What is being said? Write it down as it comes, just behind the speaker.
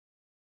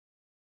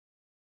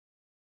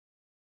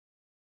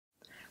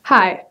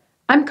Hi,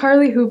 I'm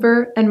Carly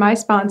Hoover, and my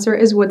sponsor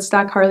is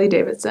Woodstock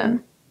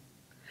Harley-Davidson.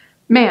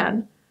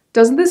 Man,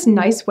 doesn't this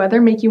nice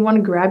weather make you want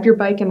to grab your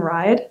bike and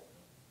ride?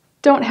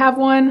 Don't have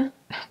one?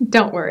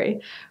 Don't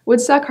worry.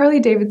 Woodstock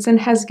Harley-Davidson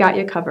has got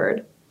you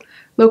covered.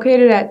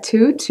 Located at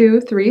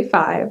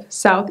 2235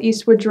 South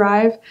Eastwood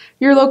Drive,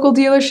 your local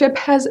dealership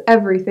has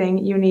everything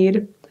you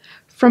need.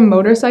 From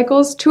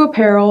motorcycles to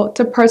apparel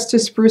to parts to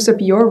spruce up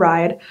your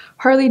ride,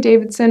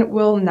 Harley-Davidson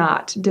will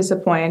not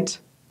disappoint.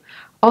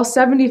 All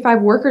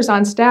 75 workers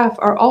on staff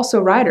are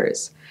also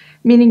riders,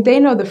 meaning they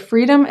know the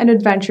freedom and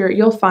adventure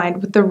you'll find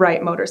with the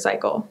right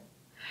motorcycle.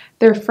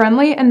 Their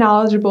friendly and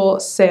knowledgeable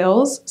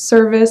sales,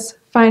 service,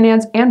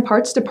 finance, and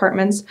parts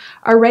departments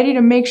are ready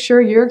to make sure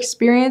your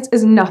experience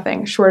is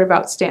nothing short of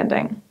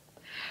outstanding.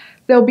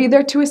 They'll be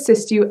there to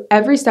assist you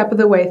every step of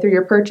the way through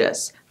your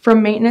purchase,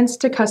 from maintenance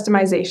to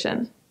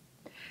customization.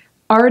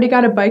 Already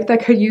got a bike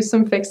that could use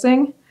some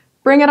fixing?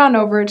 Bring it on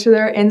over to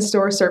their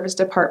in-store service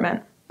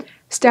department.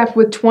 Staffed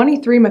with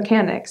 23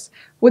 mechanics,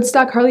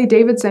 Woodstock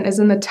Harley-Davidson is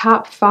in the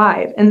top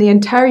 5 in the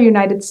entire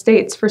United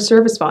States for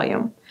service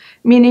volume,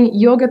 meaning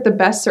you'll get the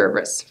best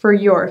service for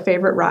your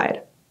favorite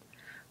ride.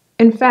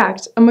 In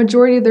fact, a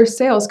majority of their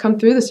sales come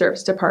through the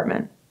service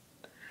department.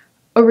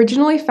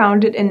 Originally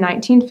founded in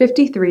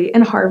 1953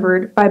 in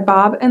Harvard by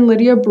Bob and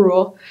Lydia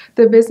Brule,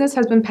 the business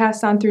has been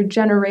passed on through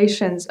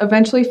generations,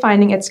 eventually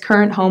finding its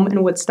current home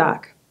in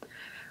Woodstock.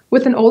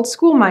 With an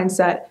old-school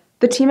mindset,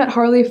 the team at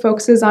Harley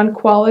focuses on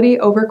quality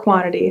over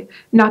quantity,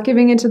 not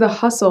giving into the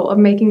hustle of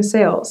making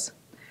sales.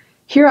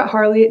 Here at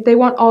Harley, they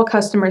want all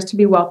customers to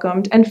be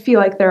welcomed and feel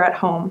like they're at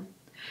home.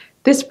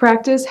 This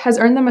practice has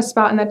earned them a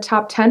spot in the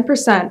top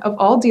 10% of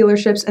all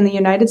dealerships in the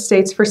United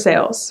States for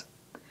sales.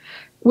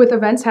 With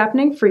events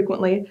happening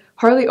frequently,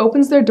 Harley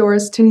opens their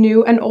doors to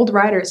new and old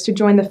riders to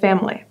join the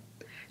family.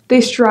 They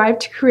strive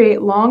to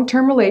create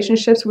long-term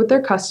relationships with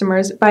their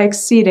customers by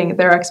exceeding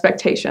their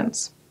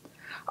expectations.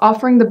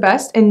 Offering the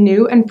best in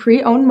new and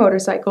pre-owned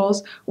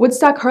motorcycles,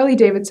 Woodstock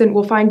Harley-Davidson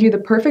will find you the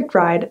perfect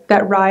ride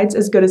that rides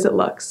as good as it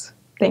looks.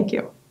 Thank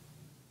you.